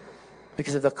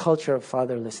 Because of the culture of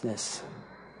fatherlessness.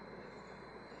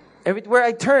 Everywhere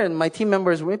I turn, my team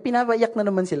members, pinapaiyak na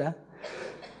naman sila.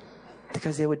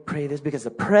 Because they would pray this, because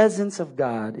the presence of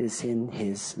God is in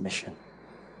His mission.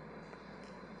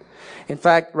 In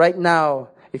fact, right now,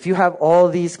 if you have all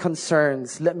these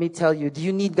concerns, let me tell you, do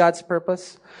you need God's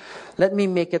purpose? Let me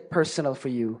make it personal for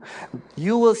you.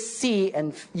 You will see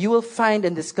and you will find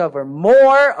and discover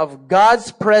more of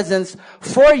God's presence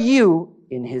for you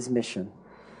in His mission.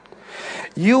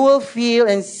 You will feel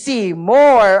and see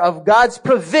more of God's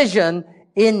provision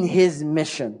in His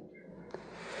mission.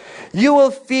 You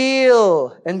will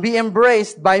feel and be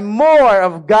embraced by more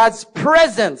of God's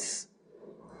presence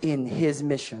in His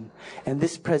mission. And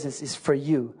this presence is for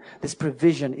you. This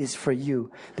provision is for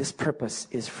you. This purpose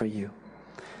is for you.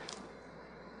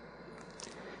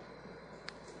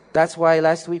 That's why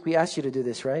last week we asked you to do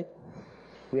this, right?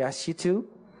 We asked you to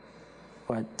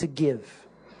what? To give.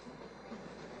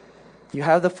 You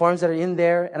have the forms that are in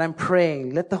there, and I'm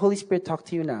praying. Let the Holy Spirit talk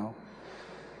to you now.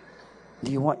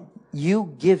 Do you want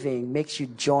you giving makes you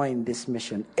join this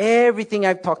mission? Everything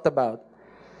I've talked about,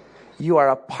 you are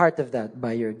a part of that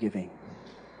by your giving.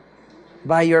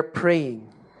 By your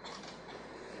praying.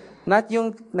 Not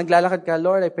yung naglalakad ka,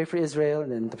 Lord, I pray for Israel,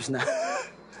 and then tapos na.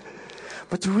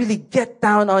 But to really get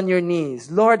down on your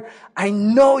knees. Lord, I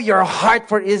know your heart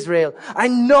for Israel. I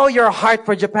know your heart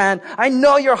for Japan. I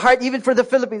know your heart even for the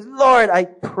Philippines. Lord, I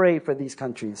pray for these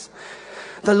countries.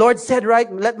 The Lord said,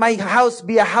 right, let my house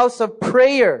be a house of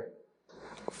prayer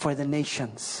for the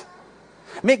nations.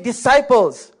 Make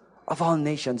disciples of all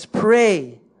nations.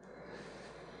 Pray.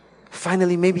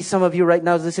 Finally, maybe some of you right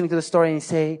now is listening to the story and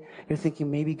you're thinking,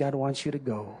 maybe God wants you to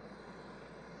go.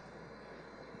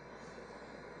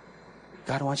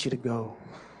 God wants you to go.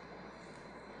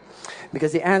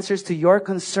 Because the answers to your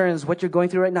concerns, what you're going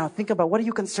through right now, think about, what are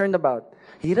you concerned about?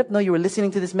 Hirap, no, you were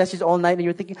listening to this message all night and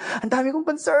you're thinking, ang dami kong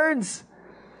concerns.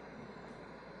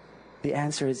 The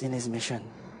answer is in His mission.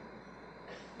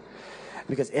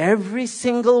 Because every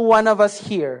single one of us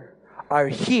here are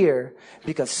here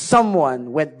because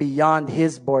someone went beyond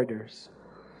His borders.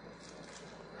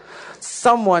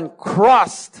 Someone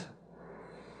crossed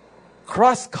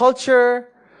culture,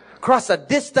 cross a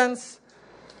distance,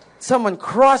 someone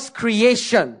cross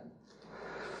creation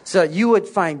so that you would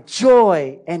find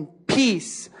joy and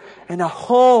peace and a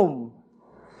home.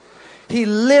 He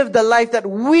lived the life that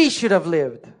we should have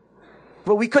lived,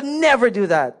 but we could never do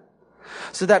that.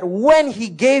 So that when He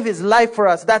gave His life for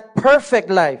us, that perfect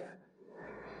life,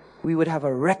 we would have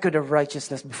a record of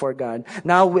righteousness before God.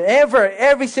 Now, whenever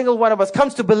every single one of us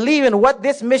comes to believe in what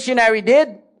this missionary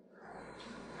did,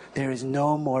 there is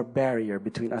no more barrier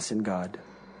between us and God.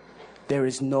 There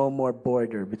is no more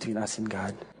border between us and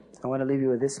God. I want to leave you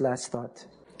with this last thought.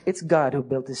 It's God who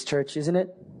built this church, isn't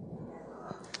it?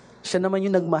 Siya naman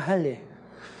yung nagmahal eh.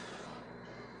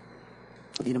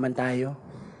 Hindi naman tayo.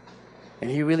 And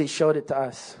He really showed it to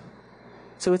us.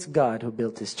 So it's God who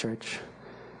built this church.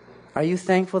 Are you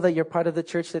thankful that you're part of the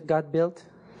church that God built?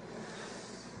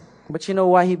 But you know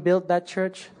why He built that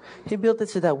church? He built it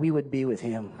so that we would be with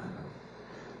Him.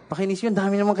 Pakinis yun,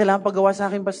 dami naman kailangan paggawa sa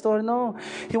akin, Pastor. No.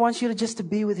 He wants you to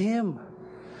be with Him.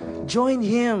 Join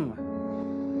Him.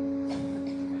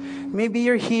 Maybe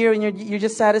you're here and you're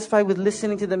just satisfied with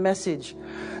listening to the message.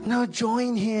 No,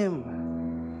 join Him.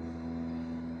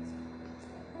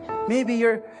 Maybe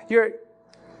you're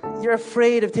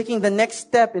afraid of taking the next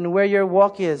step in where your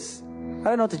walk is.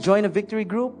 I don't know, to join a victory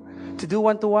group, to do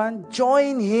one-to-one.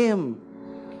 Join Him.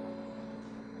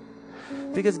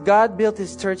 Because God built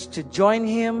His church to join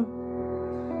Him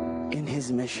in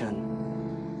His mission.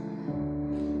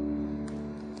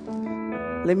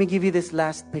 Let me give you this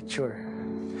last picture.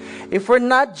 If we're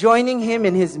not joining Him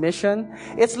in His mission,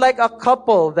 it's like a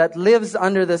couple that lives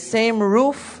under the same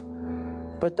roof,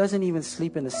 but doesn't even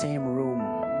sleep in the same room.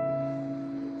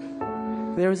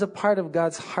 There is a part of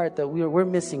God's heart that we're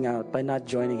missing out by not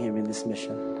joining Him in this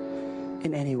mission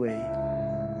in any way.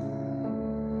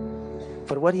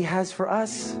 But what He has for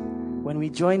us when we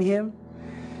join Him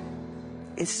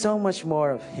is so much more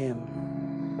of Him.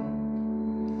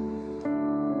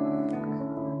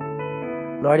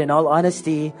 Lord, in all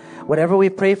honesty, whatever we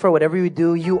pray for, whatever we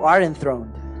do, You are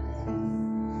enthroned.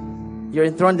 You're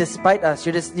enthroned despite us.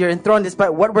 You're enthroned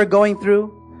despite what we're going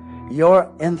through.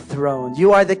 You're enthroned.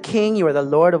 You are the King. You are the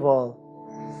Lord of all.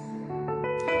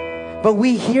 But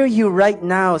we hear You right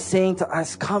now saying to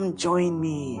us, come join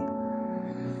me.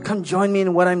 Come join me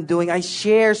in what I'm doing. I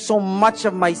share so much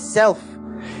of myself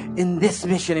in this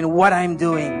mission, in what I'm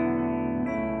doing.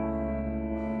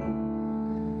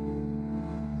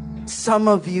 Some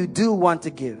of you do want to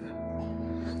give.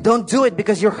 Don't do it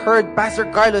because you heard Pastor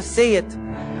Carlos say it,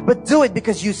 but do it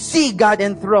because you see God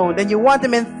enthroned and you want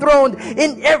Him enthroned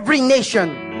in every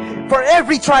nation, for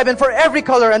every tribe and for every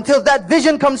color, until that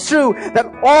vision comes true, that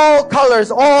all colors,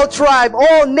 all tribe,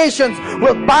 all nations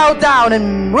will bow down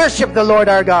and worship the Lord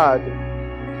our God.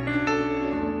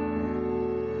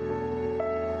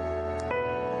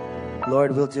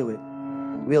 Lord, we'll do it.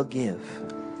 We'll give.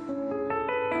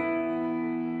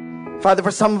 Father,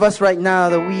 for some of us right now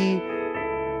that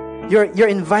You're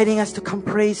inviting us to come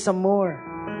pray some more.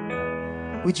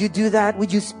 Would You do that?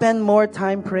 Would you spend more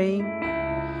time praying?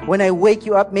 When I wake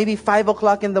you up, maybe 5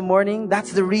 o'clock in the morning,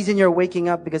 that's the reason you're waking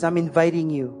up, because I'm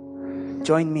inviting you.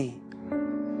 Join me.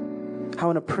 I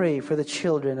want to pray for the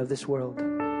children of this world.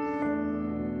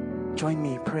 Join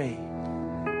me, pray.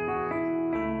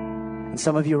 And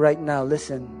some of you right now,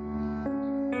 listen.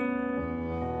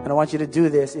 And I want you to do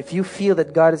this. If you feel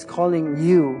that God is calling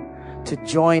you to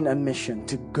join a mission,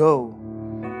 to go,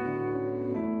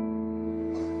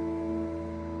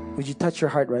 would you touch your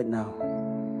heart right now?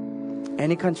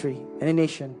 Any country, any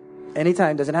nation,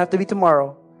 anytime. Doesn't have to be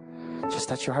tomorrow. Just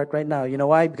touch your heart right now. You know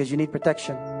why? Because you need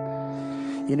protection.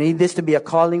 You need this to be a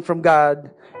calling from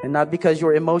God, and not because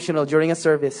you're emotional during a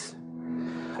service.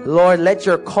 Lord, let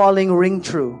Your calling ring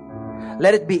true.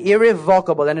 Let it be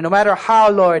irrevocable. And no matter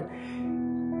how, Lord,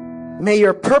 may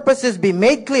Your purposes be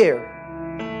made clear.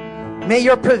 May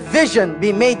Your provision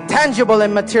be made tangible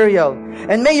and material.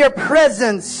 And may Your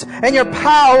presence and Your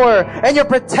power and Your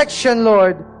protection,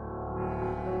 Lord,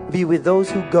 be with those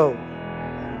who go,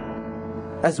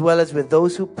 as well as with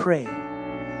those who pray,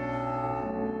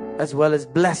 as well as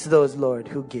bless those, Lord,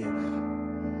 who give.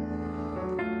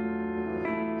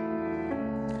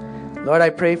 Lord, I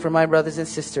pray for my brothers and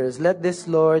sisters. Let this,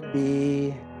 Lord,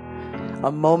 be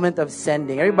a moment of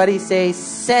sending. Everybody say,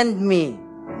 send me.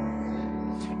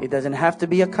 It doesn't have to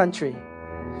be a country.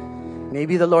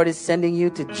 Maybe the Lord is sending you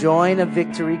to join a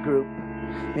victory group.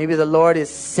 Maybe the Lord is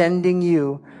sending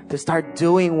you to start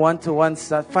doing one-to-one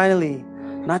stuff. Finally,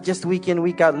 not just week in,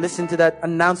 week out. Listen to that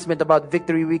announcement about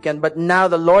Victory Weekend. But now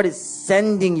the Lord is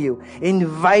sending you,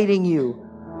 inviting you.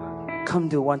 Come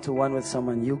do one-to-one with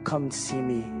someone. You come see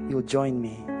me. You'll join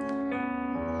me.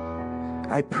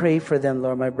 I pray for them,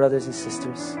 Lord, my brothers and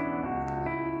sisters.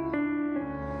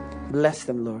 Bless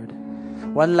them, Lord.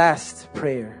 One last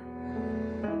prayer.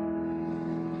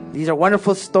 These are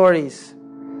wonderful stories,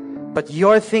 but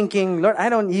you're thinking, Lord, I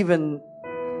don't even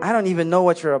know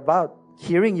what you're about.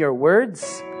 Hearing Your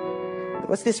words?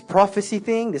 What's this prophecy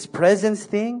thing? This presence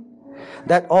thing?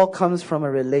 That all comes from a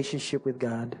relationship with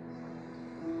God.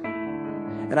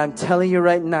 And I'm telling you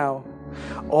right now,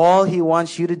 all He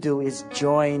wants you to do is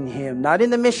join Him. Not in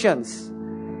the missions.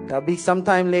 That'll be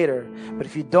sometime later. But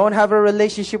if you don't have a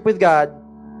relationship with God,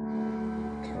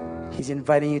 He's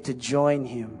inviting you to join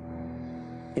Him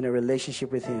in a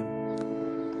relationship with Him.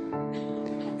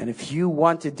 And if you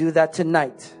want to do that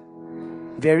tonight,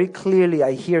 very clearly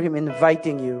I hear Him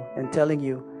inviting you and telling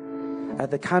you,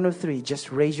 at the count of 3,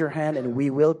 just raise your hand and we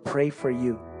will pray for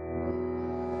you.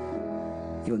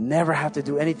 You'll never have to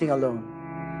do anything alone.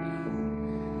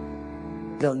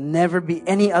 There'll never be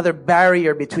any other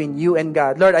barrier between you and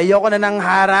God. Lord, ayoko na ng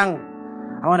harang.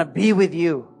 I want to be with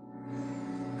You.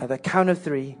 At the count of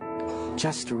 3,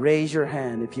 just raise your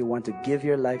hand if you want to give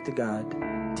your life to God,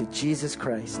 to Jesus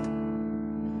Christ,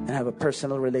 and have a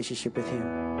personal relationship with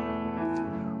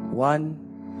Him. 1,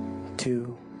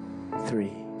 2,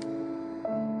 3.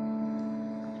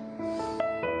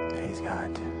 Praise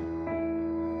God.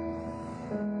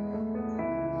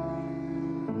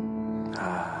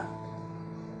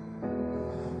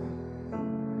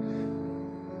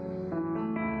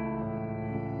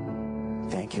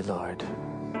 Thank you, Lord.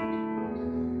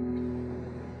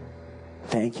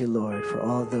 Thank you, Lord, for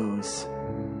all those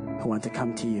who want to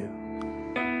come to you.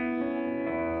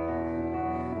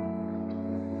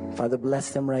 Father,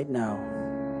 bless them right now.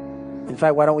 In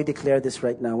fact, why don't we declare this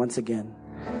right now once again?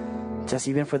 Just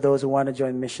even for those who want to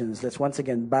join missions, let's once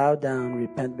again bow down,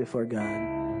 repent before God.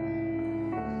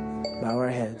 Bow our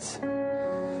heads.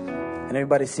 And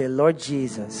everybody say, Lord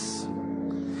Jesus,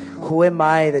 who am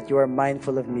I that you are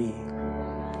mindful of me?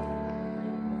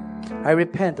 I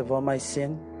repent of all my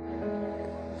sin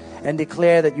and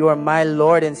declare that you are my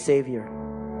Lord and Savior.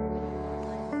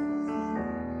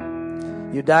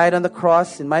 You died on the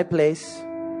cross in my place,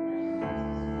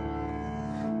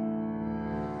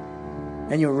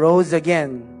 and you rose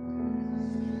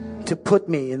again to put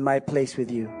me in my place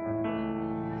with you.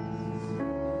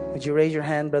 Would you raise your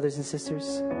hand, brothers and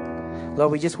sisters?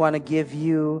 Lord, we just want to give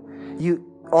you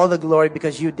all the glory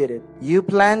because you did it. You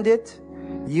planned it,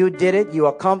 you did it, you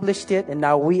accomplished it, and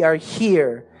now we are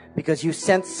here because you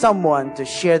sent someone to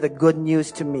share the good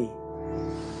news to me.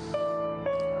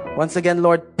 Once again,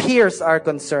 Lord, pierce our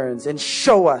concerns and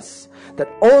show us that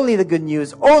only the good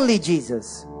news, only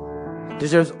Jesus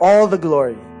deserves all the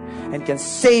glory and can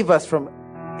save us from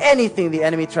anything the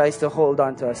enemy tries to hold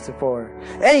on to us for,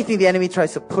 anything the enemy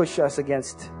tries to push us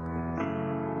against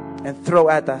and throw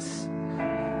at us.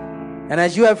 And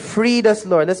as you have freed us,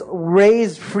 Lord, let's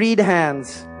raise freed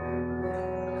hands.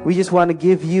 We just want to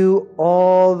give you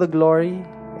all the glory.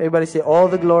 Everybody say all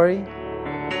the glory,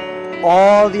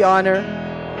 all the honor,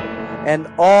 and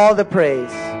all the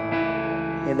praise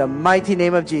in the mighty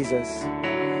name of Jesus.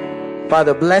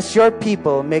 Father, bless your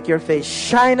people. Make your face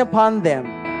shine upon them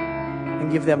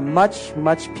and give them much,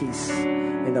 much peace.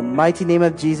 In the mighty name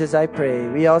of Jesus, I pray.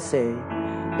 We all say,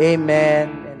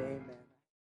 Amen.